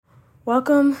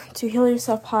Welcome to Heal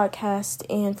Yourself podcast,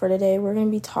 and for today we're going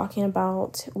to be talking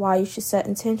about why you should set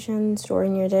intentions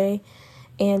during your day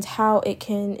and how it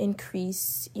can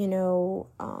increase, it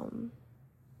can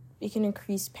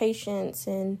increase patience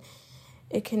and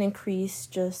it can increase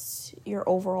just your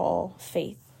overall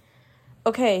faith.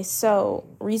 Okay, so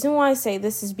reason why I say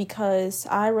this is because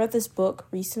I read this book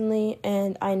recently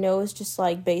and I know it's just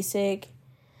basic,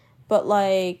 but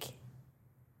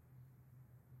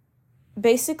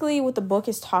basically what the book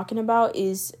is talking about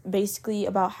is basically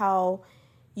about how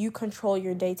you control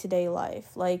your day-to-day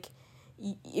life.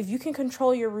 If you can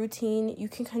control your routine, you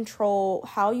can control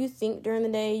how you think during the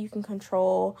day, you can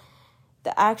control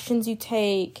the actions you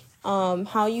take,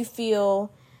 how you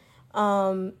feel.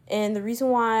 And the reason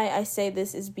why I say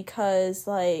this is because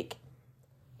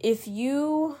if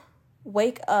you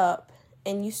wake up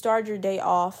and you start your day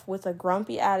off with a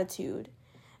grumpy attitude,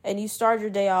 and you start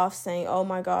your day off saying, oh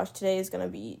my gosh, today is going to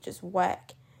be just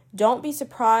whack, don't be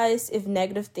surprised if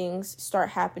negative things start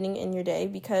happening in your day,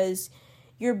 because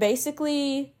you're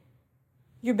basically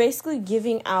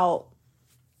giving out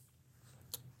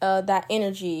that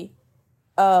energy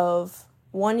of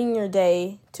wanting your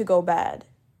day to go bad.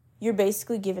 You're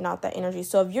basically giving out that energy.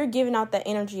 So if you're giving out that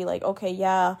energy okay,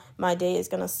 yeah, my day is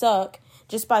going to suck,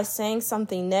 just by saying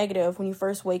something negative when you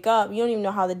first wake up, you don't even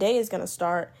know how the day is going to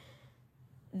start,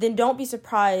 then don't be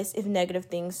surprised if negative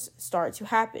things start to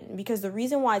happen. Because the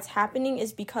reason why it's happening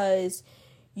is because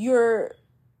you're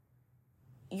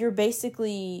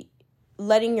basically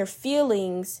letting your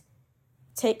feelings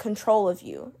take control of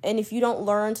you. And if you don't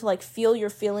learn to feel your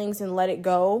feelings and let it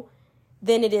go,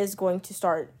 then it is going to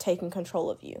start taking control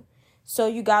of you. So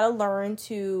you got to learn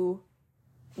to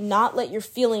not let your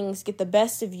feelings get the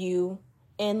best of you,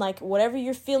 and whatever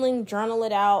you're feeling, journal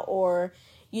it out, or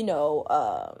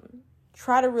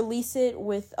try to release it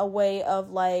with a way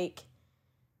of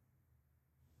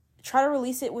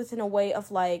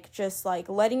just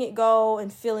letting it go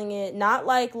and feeling it, not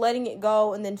letting it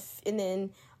go and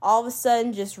then all of a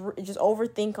sudden just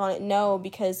overthink on it. No,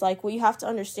 because what you have to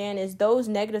understand is those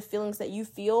negative feelings that you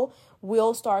feel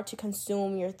will start to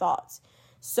consume your thoughts.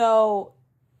 So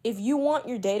if you want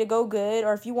your day to go good,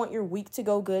 or if you want your week to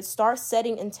go good, start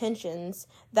setting intentions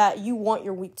that you want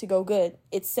your week to go good.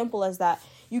 It's simple as that.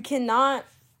 You cannot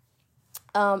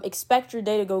expect your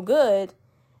day to go good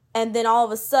and then all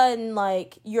of a sudden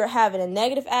you're having a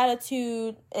negative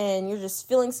attitude and you're just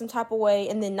feeling some type of way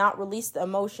and then not release the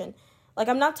emotion.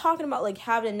 I'm not talking about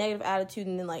having a negative attitude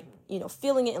and then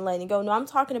feeling it and letting it go. No, I'm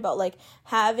talking about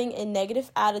having a negative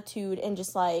attitude and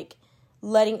just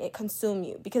letting it consume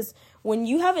you. Because when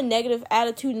you have a negative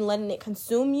attitude and letting it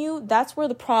consume you, that's where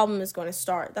the problem is going to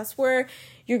start. That's where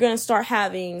you're going to start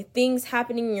having things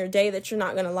happening in your day that you're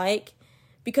not going to like.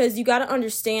 Because you got to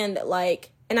understand that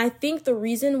and I think the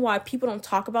reason why people don't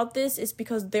talk about this is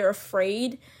because they're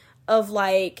afraid of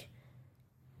I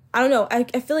don't know. I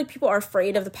feel like people are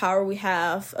afraid of the power we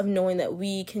have of knowing that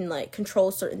we can control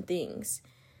certain things.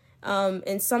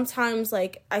 And sometimes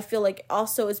I feel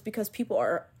also it's because people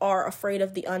are afraid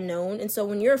of the unknown. And so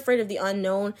when you're afraid of the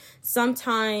unknown,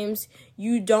 sometimes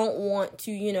you don't want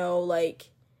to,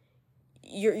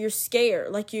 you're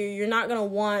scared. You're not going to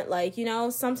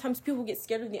want sometimes people get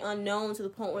scared of the unknown to the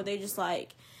point where they just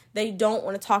they don't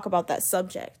want to talk about that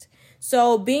subject.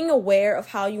 So being aware of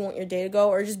how you want your day to go,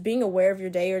 or just being aware of your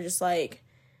day, or just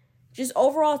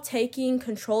overall taking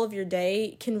control of your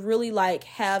day can really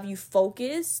have you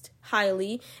focused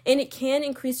highly, and it can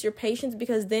increase your patience,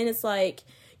 because then it's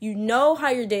you know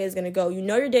how your day is going to go. You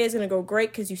know your day is going to go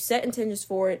great because you set intentions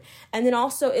for it. And then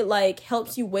also it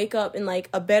helps you wake up in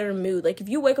a better mood. If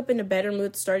you wake up in a better mood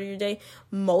at the start of your day,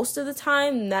 most of the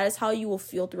time, that is how you will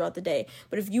feel throughout the day.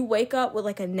 But if you wake up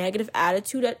with a negative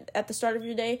attitude at the start of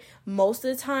your day, most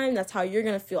of the time, that's how you're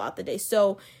going to feel out the day.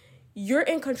 So you're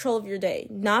in control of your day.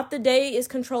 Not the day is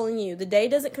controlling you. The day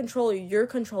doesn't control you. You're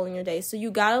controlling your day. So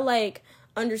you got to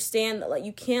understand that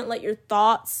you can't let your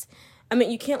thoughts...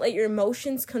 you can't let your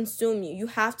emotions consume you. You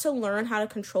have to learn how to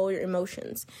control your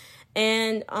emotions.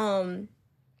 And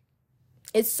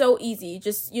it's so easy.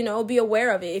 Just, be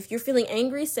aware of it. If you're feeling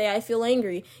angry, say, I feel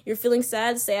angry. You're feeling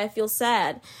sad, say, I feel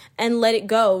sad. And let it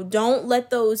go. Don't let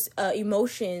those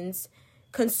emotions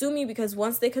consume you, because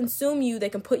once they consume you, they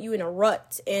can put you in a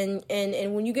rut. And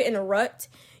when you get in a rut,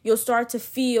 you'll start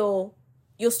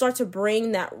to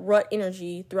bring that rut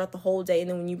energy throughout the whole day. And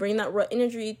then when you bring that rut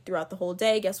energy throughout the whole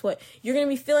day, guess what? You're going to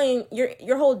be feeling,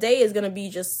 your whole day is going to be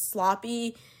just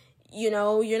sloppy. You're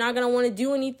not going to want to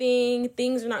do anything.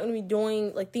 Things are not going to be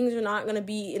doing, things are not going to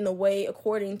be in the way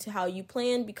according to how you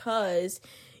plan, because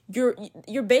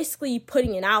you're basically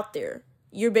putting it out there.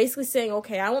 You're basically saying,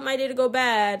 okay, I want my day to go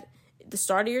bad. the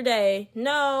start of your day.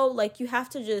 No, like, you have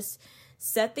to just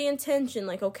set the intention,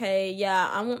 like, okay, yeah,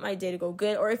 I want my day to go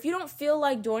good. Or if you don't feel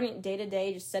like doing it day to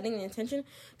day, just setting the intention,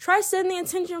 try setting the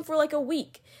intention for like a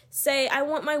week. Say, I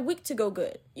want my week to go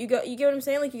good. You get what I'm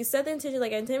saying? Like, you can set the intention,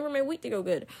 like, I intend for my week to go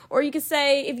good. Or you could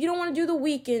say, if you don't want to do the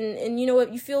week and you know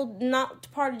what, you feel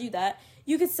not part to do that,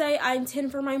 you could say, I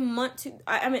intend for my month to,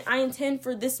 I intend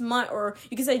for this month, or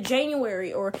you could say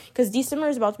January, or, because December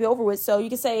is about to be over with, so you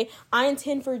could say, I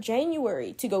intend for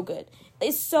January to go good.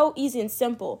 It's so easy and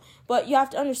simple, but you have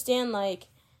to understand, like,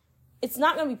 it's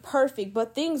not going to be perfect,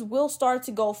 but things will start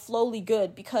to go slowly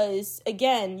good, because,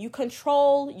 again, you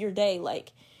control your day.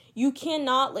 Like, you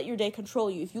cannot let your day control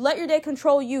you. If you let your day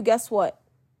control you, guess what?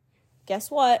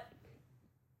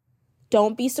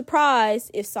 Don't be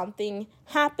surprised if something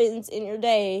happens in your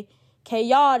day,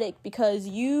 chaotic, because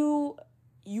you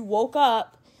woke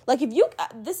up. Like,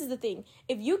 this is the thing,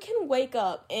 if you can wake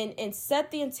up and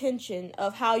set the intention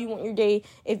of how you want your day,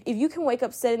 if you can wake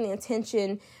up setting the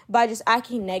intention by just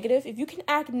acting negative, if you can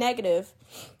act negative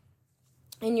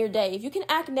in your day,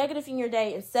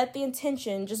 and set the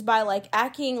intention just by, like,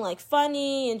 acting, like,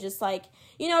 funny and just, like,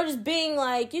 you know, just being,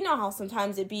 like, you know how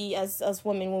sometimes it be as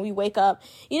women when we wake up,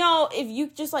 you know, if you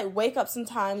just, like, wake up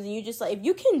sometimes and you just, like, if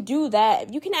you can do that,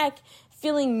 if you can act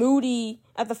feeling moody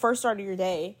at the first start of your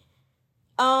day,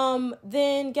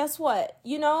 then guess what?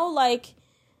 You know, like,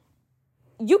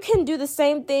 you can do the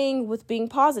same thing with being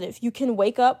positive. You can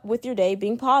wake up with your day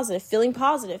being positive, feeling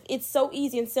positive. It's so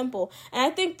easy and simple. And I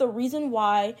think the reason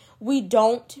why we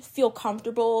don't feel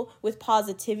comfortable with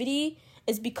positivity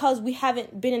is because we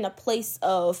haven't been in a place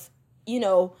of, been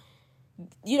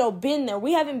there.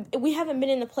 We haven't been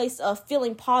in a place of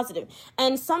feeling positive.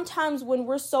 And sometimes when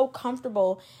we're so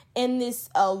comfortable in this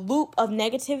loop of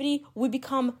negativity, we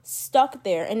become stuck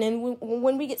there. And then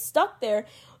when we get stuck there,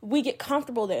 we get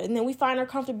comfortable there. And then we find our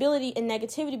comfortability in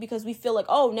negativity because we feel like,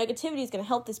 oh, negativity is going to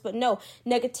help this. But no,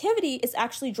 negativity is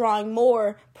actually drawing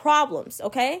more problems,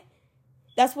 okay?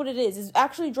 That's what it is. It's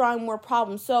actually drawing more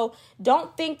problems. So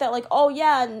don't think that, like, oh,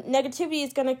 yeah, negativity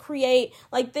is going to create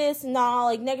like this. Nah,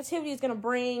 like, negativity is going to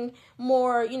bring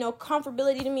more,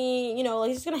 comfortability to me.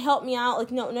 Like, it's going to help me out.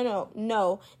 Like, no.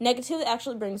 Negativity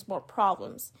actually brings more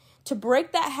problems. To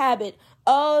break that habit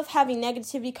of having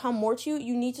negativity come more to you,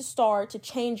 you need to start to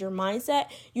change your mindset.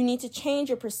 You need to change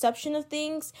your perception of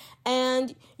things.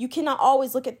 And you cannot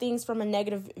always look at things from a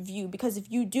negative view, because if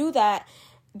you do that,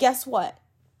 guess what?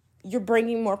 You're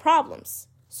bringing more problems.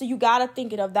 So you got to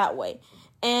think it of that way.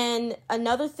 And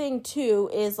another thing too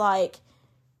is, like,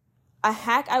 a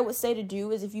hack I would say to do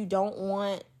is, if you don't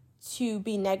want to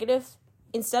be negative,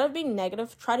 instead of being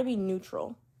negative, try to be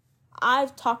neutral.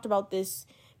 I've talked about this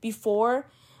before.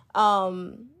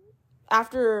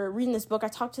 After reading this book, I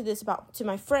talked to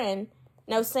my friend,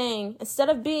 and I was saying, instead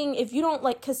of being, if you don't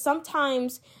like, because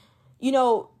sometimes,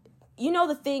 the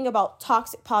thing about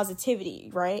toxic positivity,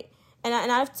 right? And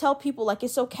I tell people, like,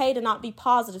 it's okay to not be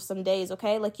positive some days,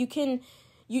 okay? Like, you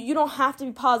don't have to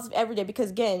be positive every day,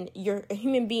 because, again, you're a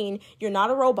human being. You're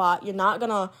not a robot. You're not going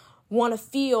to want to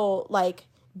feel like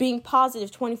being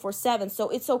positive 24/7. So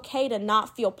it's okay to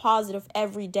not feel positive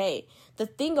every day. The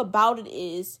thing about it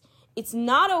is, it's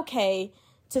not okay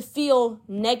to feel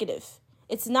negative.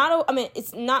 It's not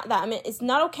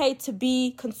okay to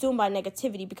be consumed by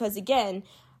negativity, because, again,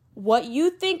 what you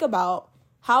think about,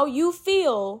 how you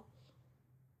feel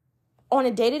on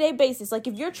a day-to-day basis, like,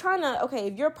 if you're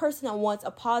a person that wants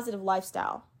a positive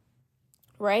lifestyle,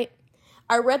 right?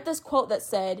 I read this quote that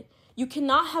said, you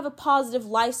cannot have a positive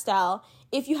lifestyle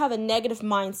if you have a negative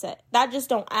mindset. That just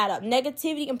don't add up.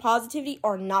 Negativity and positivity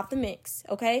are not the mix,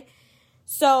 okay?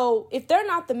 So if they're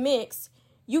not the mix,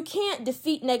 you can't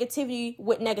defeat negativity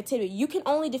with negativity. You can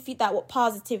only defeat that with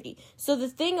positivity. So the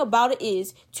thing about it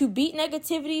is, to beat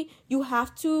negativity, you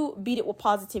have to beat it with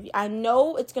positivity. I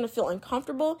know it's going to feel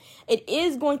uncomfortable. It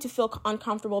is going to feel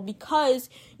uncomfortable because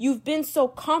you've been so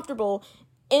comfortable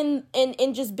in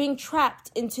just being trapped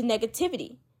into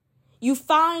negativity. You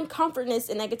find comfortness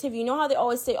in negativity. You know how they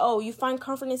always say, oh, you find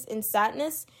comfortness in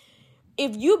sadness?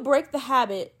 If you break the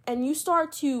habit and you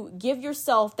start to give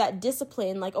yourself that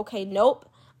discipline, like, okay, nope,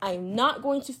 I am not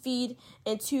going to feed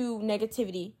into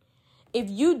negativity. If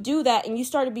you do that and you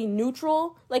start to be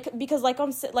neutral, because like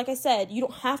I said, you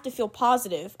don't have to feel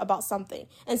positive about something.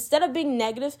 Instead of being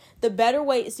negative, the better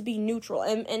way is to be neutral.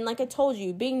 And like I told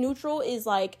you, being neutral is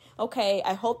like, okay,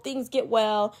 I hope things get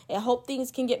well. I hope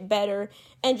things can get better.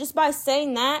 And just by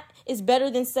saying that is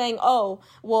better than saying, oh,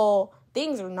 well,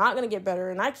 things are not going to get better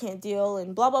and I can't deal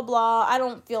and blah, blah, blah. I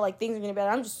don't feel like things are going to get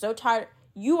better. I'm just so tired.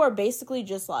 You are basically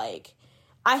just like,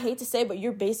 I hate to say, but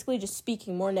you're basically just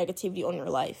speaking more negativity on your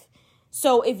life.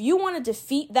 So if you want to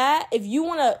defeat that, if you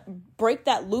want to break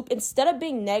that loop, instead of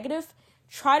being negative,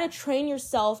 try to train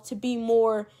yourself to be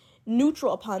more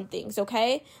neutral upon things,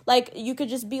 okay? Like, you could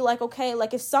just be like, okay,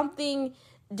 like, if something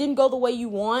didn't go the way you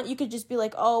want, you could just be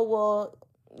like, oh, well,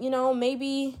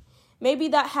 maybe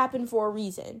that happened for a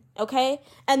reason, okay?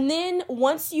 And then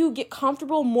once you get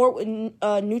comfortable more with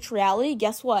neutrality,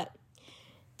 guess what?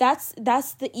 That's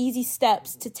the easy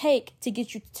steps to take to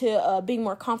get you to being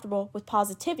more comfortable with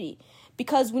positivity.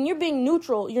 Because when you're being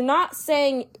neutral, you're not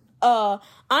saying,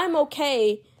 I'm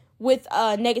okay with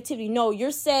negativity. No, you're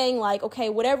saying like, okay,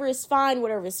 whatever is fine,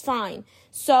 whatever is fine.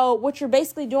 So what you're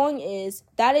basically doing is,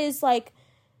 that is like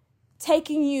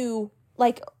taking you,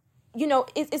 like,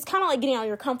 it's kind of like getting out of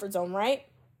your comfort zone, right?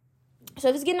 So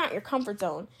if it's getting out of your comfort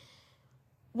zone,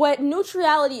 what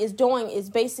neutrality is doing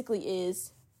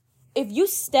is if you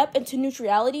step into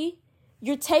neutrality,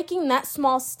 you're taking that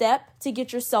small step to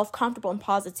get yourself comfortable in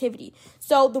positivity.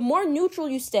 So the more neutral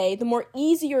you stay, the more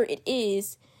easier it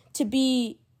is to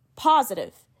be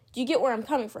positive. Do you get where I'm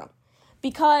coming from?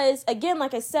 Because, again,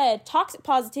 like I said, toxic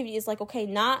positivity is like, okay,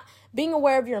 not being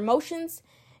aware of your emotions,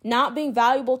 not being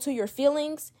valuable to your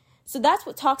feelings. So that's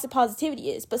what toxic positivity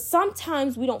is. But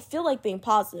sometimes we don't feel like being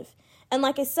positive. And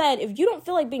like I said, if you don't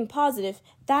feel like being positive,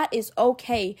 that is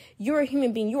okay. You're a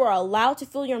human being. You are allowed to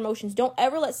feel your emotions. Don't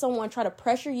ever let someone try to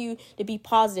pressure you to be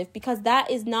positive, because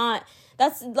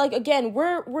that's like, again,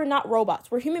 we're not robots.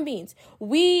 We're human beings.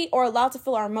 We are allowed to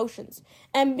feel our emotions.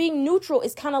 And being neutral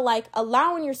is kind of like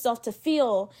allowing yourself to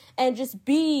feel and just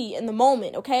be in the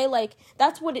moment, okay? Like,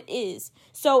 that's what it is.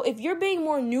 So if you're being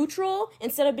more neutral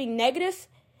instead of being negative,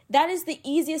 that is the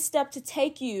easiest step to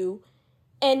take you.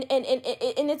 And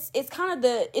it's kind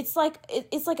of it's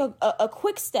like a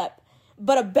quick step,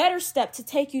 but a better step to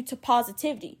take you to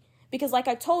positivity. Because like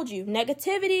I told you,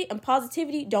 negativity and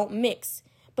positivity don't mix.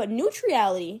 But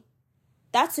neutrality,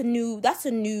 that's a new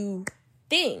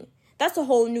thing. That's a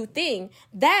whole new thing.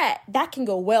 That can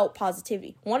go well with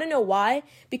positivity. Want to know why?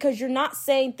 Because you're not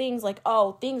saying things like,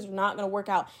 oh, things are not going to work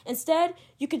out. Instead,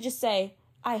 you could just say,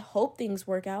 I hope things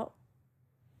work out.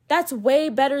 That's way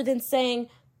better than saying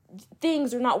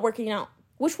things are not working out.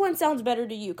 Which one sounds better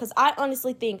to you? Because I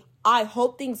honestly think I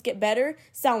hope things get better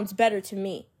sounds better to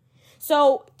me.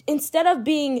 So instead of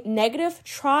being negative,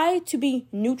 try to be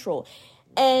neutral.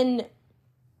 And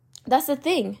that's the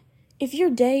thing. If your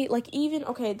day, like, even,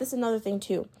 okay, this is another thing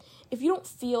too. If you don't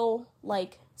feel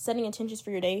like setting intentions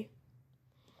for your day,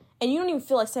 and you don't even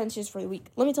feel like setting intentions for the week,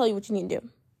 let me tell you what you need to do.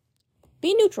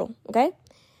 Be neutral, okay?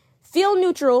 Feel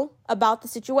neutral about the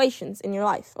situations in your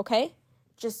life, okay?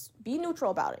 Just be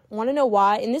neutral about it. Want to know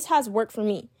why? And this has worked for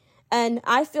me. And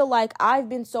I feel like I've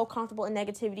been so comfortable in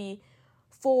negativity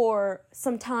for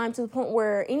some time, to the point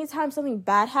where anytime something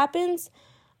bad happens,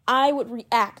 I would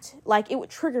react. Like, it would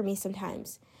trigger me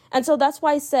sometimes. And so that's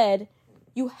why I said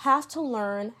you have to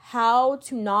learn how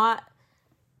to not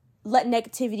let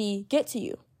negativity get to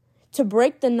you. To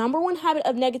break the number one habit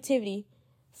of negativity,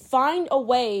 find a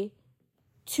way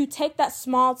to take that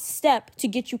small step to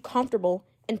get you comfortable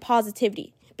in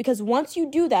positivity. Because once you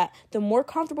do that, the more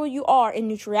comfortable you are in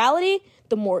neutrality,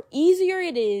 the more easier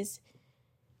it is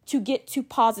to get to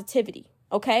positivity,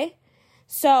 okay?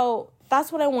 So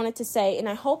that's what I wanted to say, and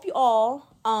I hope you all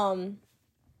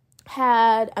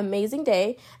had an amazing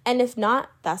day. And if not,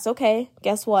 that's okay.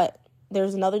 Guess what?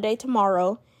 There's another day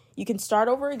tomorrow. You can start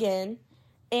over again,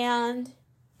 and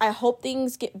I hope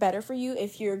things get better for you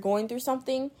if you're going through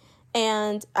something.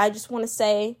 And I just want to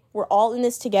say we're all in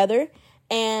this together.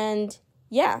 And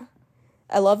yeah,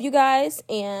 I love you guys,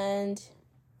 and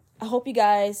I hope you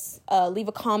guys leave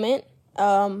a comment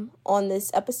on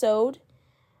this episode.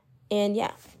 And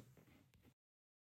yeah.